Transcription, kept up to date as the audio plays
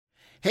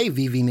Hey,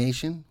 VV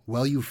Nation.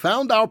 Well, you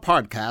found our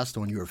podcast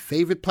on your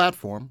favorite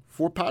platform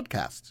for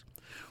podcasts.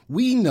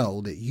 We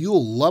know that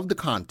you'll love the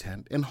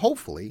content and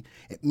hopefully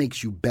it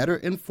makes you better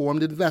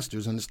informed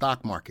investors in the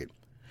stock market.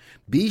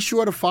 Be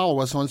sure to follow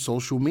us on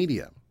social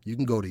media. You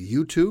can go to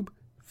YouTube,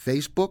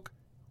 Facebook,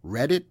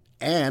 Reddit,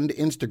 and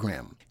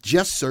Instagram.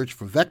 Just search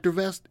for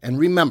VectorVest and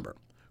remember,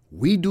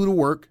 we do the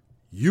work,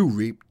 you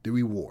reap the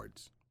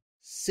rewards.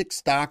 6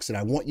 stocks that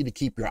I want you to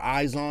keep your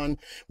eyes on.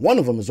 One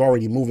of them is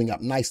already moving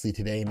up nicely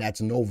today, and that's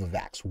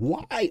Novavax.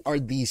 Why are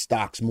these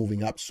stocks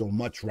moving up so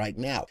much right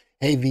now?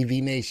 Hey,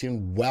 VV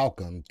Nation,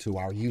 welcome to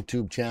our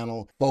YouTube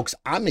channel. Folks,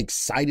 I'm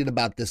excited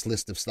about this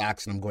list of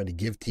stocks that I'm going to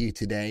give to you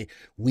today.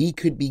 We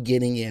could be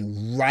getting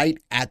in right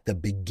at the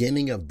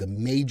beginning of the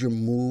major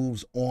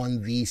moves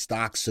on these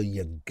stocks, so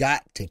you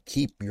got to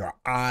keep your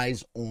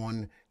eyes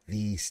on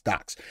these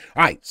stocks.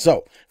 All right,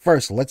 so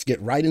first, let's get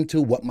right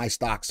into what my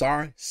stocks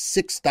are.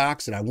 6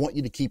 stocks that I want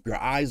you to keep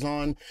your eyes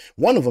on.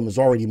 One of them is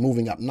already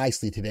moving up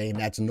nicely today, and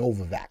that's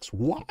Novavax.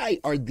 Why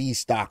are these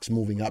stocks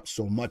moving up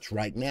so much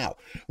right now?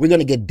 We're going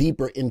to get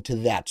deeper into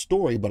that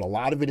story, but a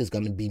lot of it is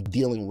going to be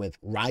dealing with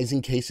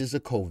rising cases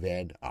of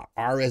COVID,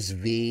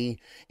 RSV,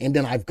 and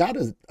then I've got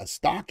a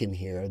stock in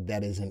here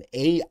that is an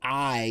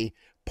AI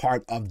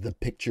part of the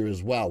picture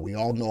as well. We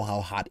all know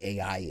how hot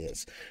AI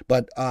is.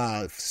 But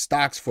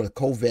stocks for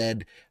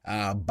COVID,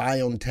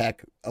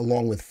 BioNTech,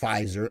 along with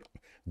Pfizer,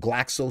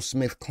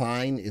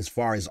 GlaxoSmithKline as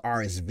far as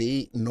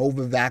RSV,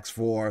 Novavax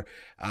for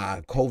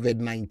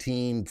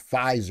COVID-19,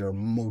 Pfizer,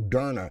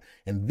 Moderna.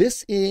 And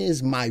this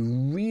is my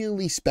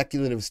really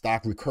speculative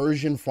stock,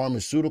 Recursion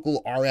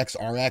Pharmaceutical,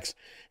 RXRX,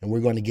 and we're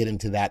going to get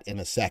into that in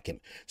a second.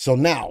 So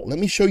now, let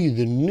me show you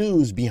the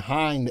news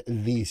behind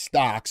these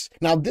stocks.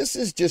 Now, this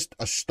is just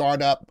a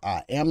startup.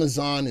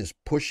 Amazon is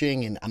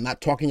pushing, and I'm not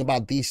talking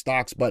about these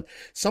stocks, but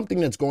something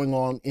that's going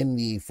on in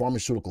the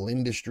pharmaceutical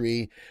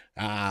industry.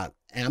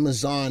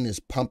 Amazon is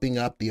pumping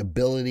up the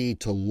ability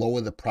to lower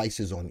the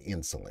prices on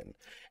insulin,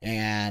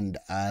 and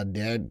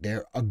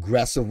they're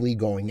aggressively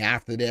going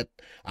after it.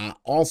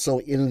 Also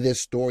in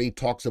this story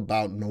talks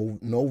about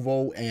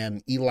Novo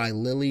and Eli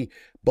Lilly.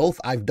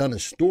 Both I've done a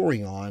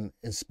story on,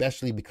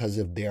 especially because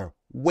of their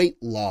weight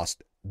loss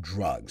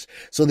drugs.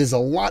 So there's a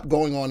lot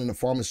going on in the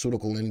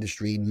pharmaceutical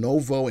industry.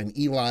 Novo and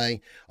Eli,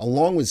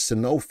 along with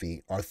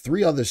Sanofi, are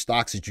 3 other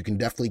stocks that you can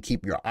definitely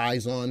keep your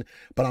eyes on.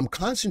 But I'm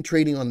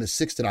concentrating on the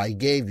 6 that I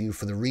gave you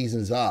for the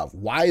reasons of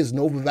why is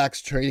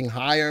Novavax trading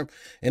higher?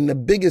 And the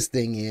biggest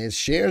thing is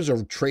shares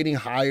are trading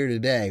higher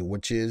today,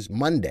 which is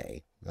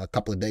Monday, a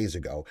couple of days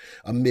ago,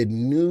 amid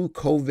new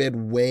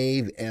COVID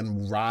wave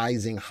and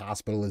rising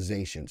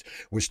hospitalizations.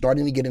 We're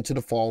starting to get into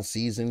the fall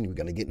season. We're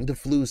going to get into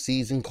flu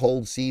season,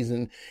 cold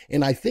season.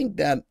 And I think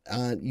that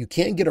you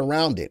can't get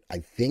around it. I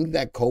think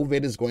that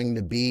COVID is going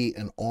to be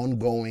an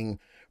ongoing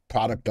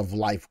product of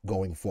life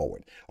going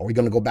forward. Are we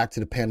going to go back to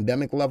the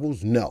pandemic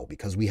levels? No,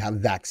 because we have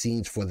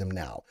vaccines for them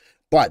now.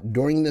 But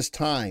during this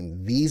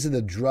time, these are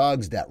the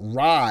drugs that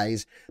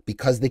rise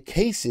because the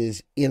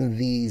cases in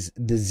these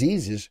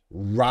diseases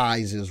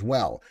rise as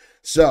well.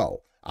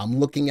 So I'm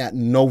looking at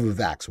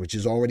Novavax, which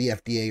is already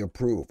FDA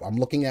approved. I'm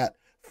looking at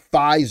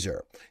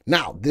Pfizer.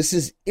 Now, this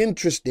is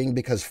interesting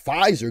because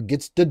Pfizer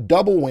gets the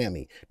double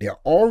whammy. They're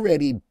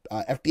already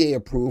FDA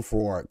approved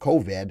for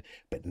COVID,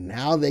 but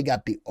now they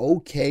got the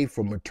okay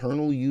for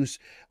maternal use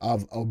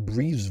of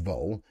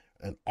Abrevzo,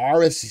 an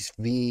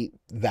RSV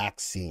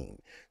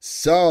vaccine.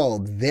 So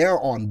they're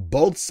on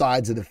both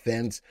sides of the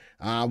fence,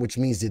 which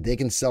means that they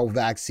can sell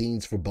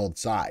vaccines for both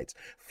sides.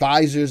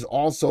 Pfizer's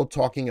also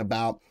talking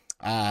about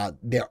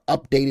their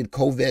updated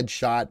COVID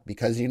shot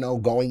because,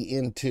 going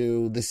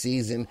into the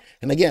season,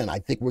 and again, I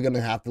think we're going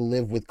to have to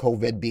live with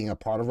COVID being a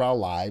part of our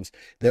lives.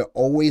 There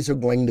always are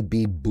going to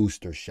be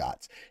booster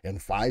shots, and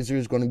Pfizer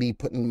is going to be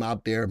putting them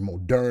out there,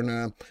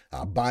 Moderna,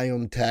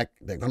 BioNTech,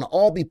 they're going to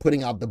all be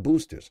putting out the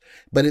boosters.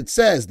 But it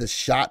says the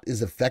shot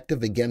is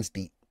effective against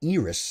the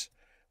Eris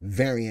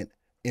variant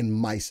in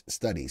mice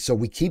studies. So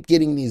we keep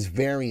getting these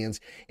variants,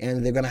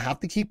 and they're going to have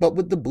to keep up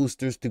with the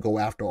boosters to go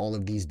after all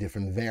of these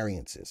different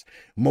variances.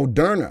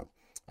 Moderna,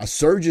 a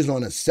surge is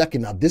on a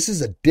second. Now, this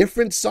is a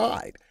different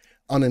side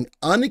on an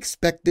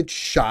unexpected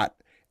shot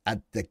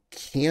at the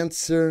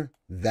cancer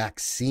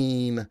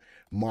vaccine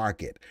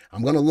market.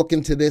 I'm going to look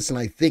into this, and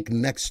I think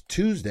next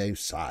Tuesday,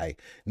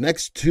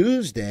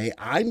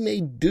 I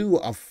may do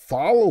a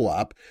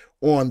follow-up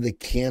on the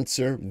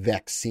cancer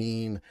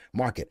vaccine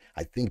market.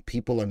 I think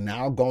people are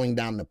now going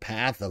down the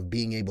path of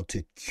being able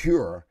to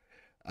cure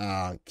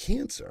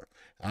cancer.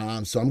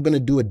 So I'm going to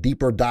do a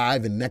deeper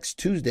dive, and next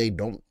Tuesday,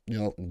 don't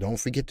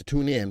forget to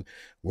tune in.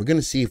 We're going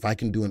to see if I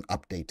can do an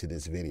update to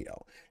this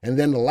video. And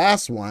then the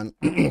last one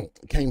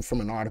came from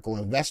an article,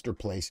 Investor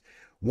Place.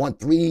 Want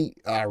 3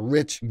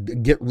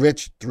 get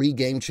rich, 3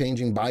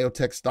 game-changing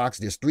biotech stocks.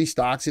 There's 3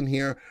 stocks in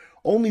here,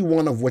 only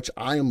one of which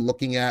I am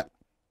looking at,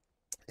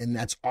 and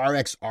that's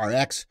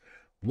RXRX.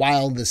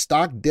 While the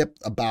stock dipped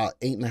about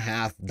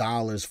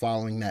 $8.50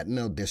 following that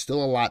note, there's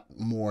still a lot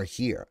more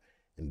here,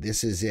 and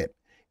this is it.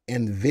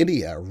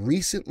 NVIDIA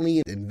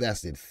recently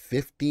invested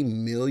 $50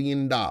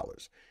 million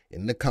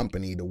in the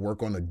company to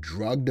work on a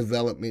drug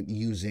development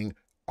using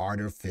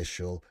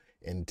artificial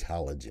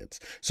intelligence.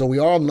 So we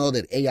all know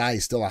that AI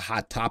is still a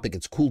hot topic.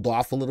 It's cooled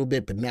off a little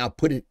bit, but now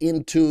put it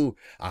into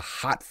a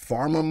hot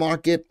pharma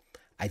market.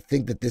 I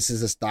think that this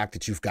is a stock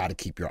that you've got to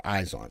keep your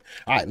eyes on.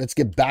 All right, let's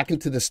get back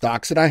into the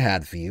stocks that I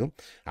had for you.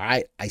 All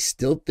right, I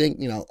still think,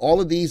 all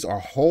of these are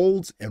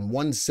holds and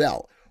one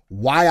sell.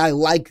 Why I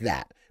like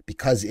that?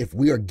 Because if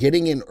we are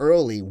getting in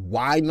early,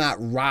 why not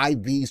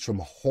ride these from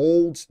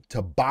holds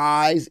to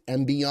buys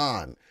and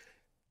beyond?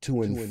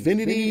 To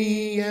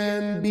infinity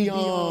and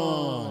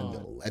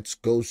beyond. Let's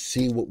go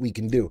see what we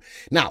can do.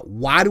 Now,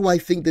 why do I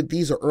think that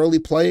these are early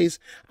plays?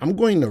 I'm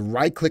going to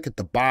right click at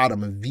the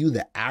bottom and view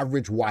the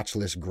average watch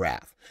list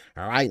graph.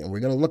 All right, and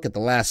we're going to look at the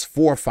last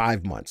 4 or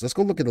 5 months. Let's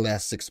go look at the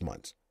last 6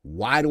 months.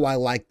 Why do I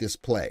like this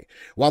play?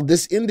 Well,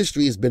 this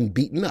industry has been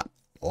beaten up.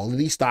 All of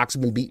these stocks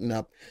have been beaten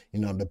up.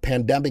 The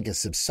pandemic has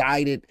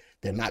subsided.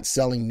 They're not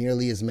selling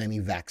nearly as many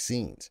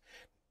vaccines.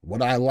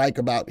 What I like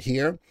about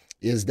here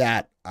is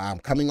that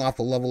coming off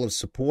a level of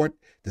support,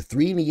 the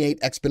 3 and the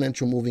 8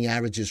 exponential moving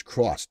averages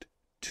crossed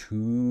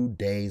 2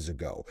 days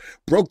ago.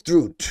 Broke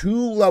through 2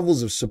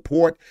 levels of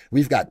support.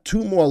 We've got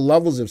 2 more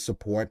levels of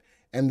support.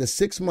 And the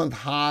 6-month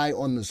high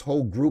on this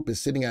whole group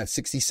is sitting at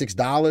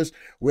 $66.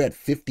 We're at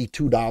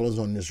 $52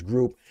 on this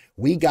group.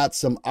 We got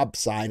some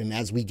upside. And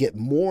as we get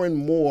more and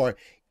more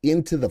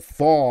into the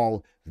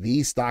fall,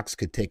 these stocks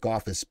could take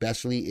off,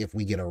 especially if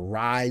we get a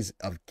rise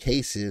of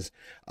cases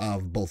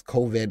of both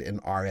COVID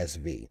and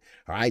RSV.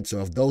 All right, so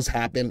if those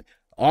happen,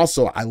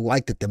 also, I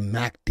like that the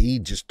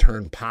MACD just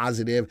turned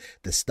positive.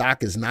 The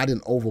stock is not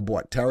in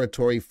overbought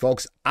territory.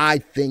 Folks, I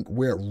think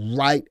we're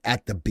right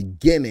at the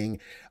beginning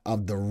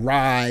of the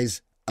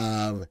rise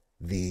of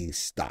these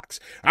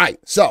stocks. All right,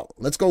 so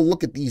let's go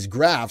look at these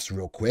graphs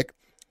real quick.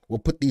 We'll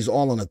put these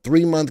all on a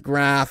 3-month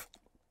graph.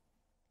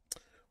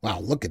 Wow,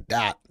 look at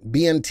that.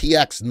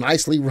 BNTX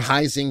nicely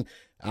rising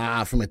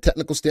from a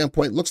technical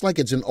standpoint. Looks like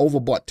it's in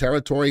overbought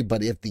territory,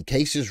 but if the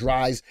cases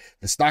rise,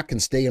 the stock can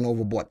stay in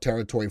overbought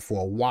territory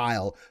for a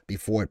while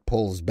before it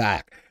pulls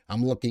back.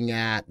 I'm looking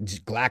at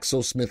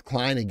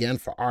GlaxoSmithKline again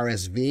for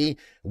RSV.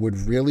 Would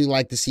really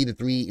like to see the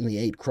 3 and the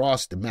 8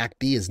 cross. The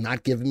MACD is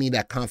not giving me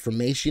that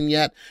confirmation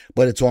yet,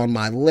 but it's on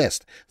my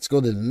list. Let's go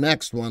to the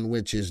next one,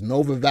 which is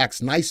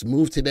Novavax. Nice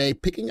move today,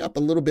 picking up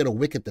a little bit of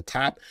wick at the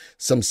top,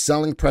 some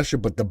selling pressure,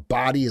 but the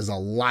body is a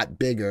lot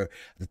bigger.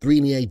 The 3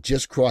 and the 8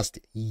 just crossed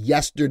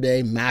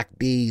yesterday.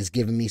 MACD is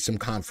giving me some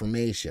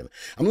confirmation.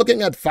 I'm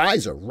looking at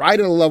Pfizer, right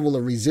at a level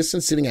of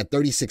resistance, sitting at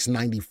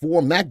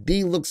 36.94.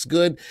 MACD looks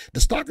good.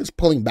 The stock is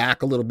pulling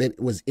back a little bit.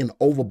 It was in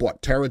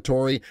overbought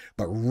territory,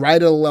 but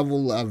right at a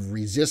level of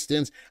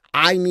resistance.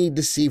 I need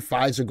to see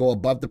Pfizer go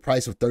above the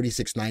price of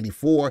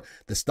 $36.94.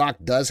 The stock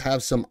does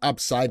have some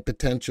upside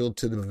potential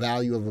to the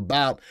value of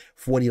about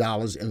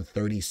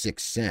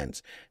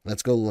 $40.36.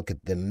 Let's go look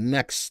at the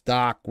next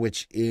stock,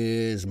 which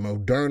is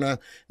Moderna.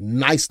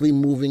 Nicely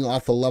moving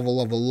off a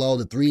level of a low.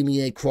 The 3 and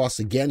the 8 cross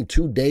again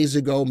 2 days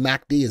ago.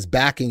 MACD is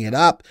backing it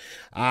up.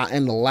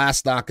 And the last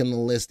stock on the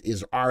list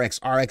is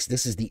RXRX.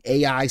 This is the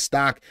AI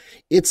stock.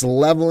 It's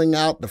leveling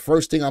out. The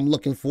first thing I'm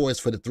looking for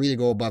is for the 3 to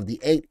go above the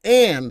 8.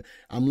 And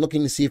I'm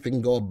looking to see if it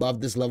can go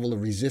above this level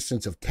of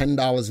resistance of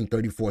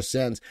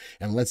 $10.34.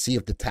 And let's see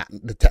if the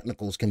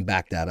technicals can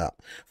back that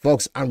up.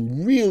 Folks,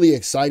 I'm really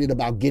excited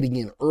about getting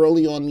in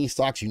early on these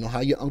stocks. You know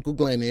how your Uncle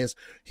Glenn is.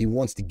 He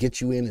wants to get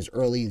you in as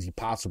early as he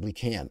possibly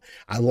can.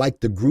 I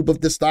like the group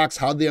of the stocks,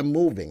 how they're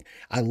moving.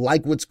 I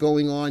like what's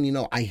going on.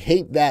 I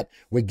hate that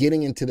we're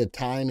getting into the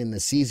time in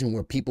the season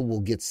where people will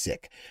get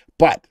sick.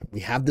 But we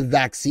have the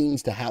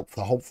vaccines to help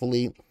to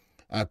hopefully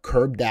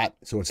curb that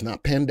so it's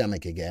not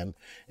pandemic again.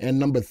 And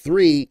number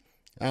 3,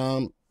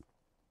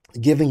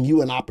 giving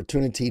you an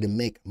opportunity to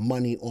make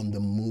money on the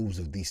moves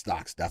of these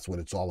stocks. That's what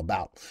it's all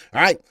about.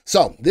 All right,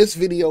 so this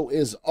video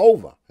is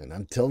over. And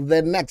until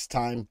then, next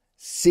time,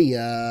 see ya.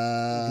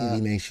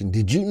 VV Nation,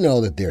 did you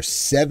know that there's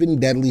 7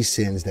 deadly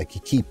sins that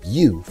can keep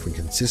you from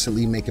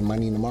consistently making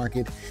money in the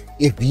market?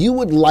 If you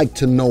would like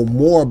to know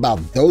more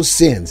about those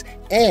sins,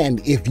 and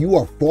if you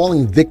are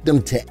falling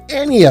victim to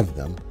any of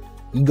them,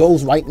 he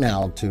goes right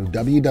now to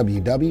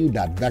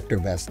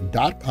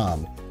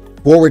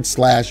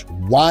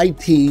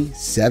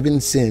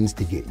www.vectorvest.com/YT7sins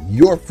to get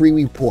your free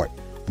report.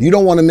 You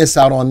don't want to miss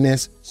out on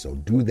this, so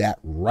do that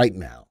right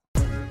now.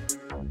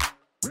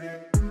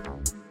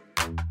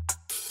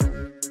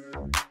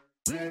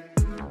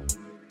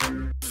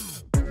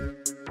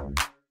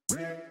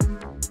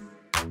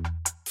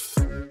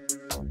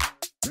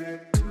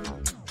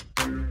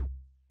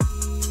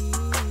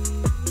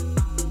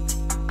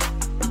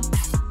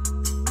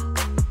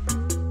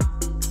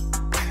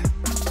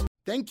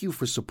 Thank you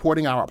for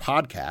supporting our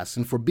podcast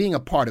and for being a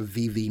part of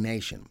VV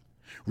Nation.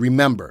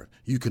 Remember,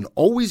 you can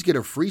always get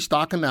a free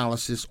stock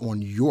analysis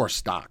on your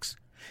stocks.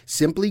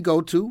 Simply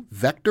go to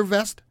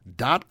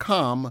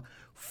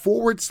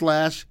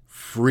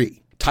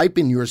VectorVest.com/free. Type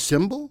in your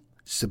symbol,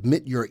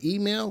 submit your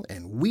email,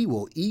 and we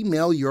will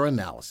email your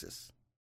analysis.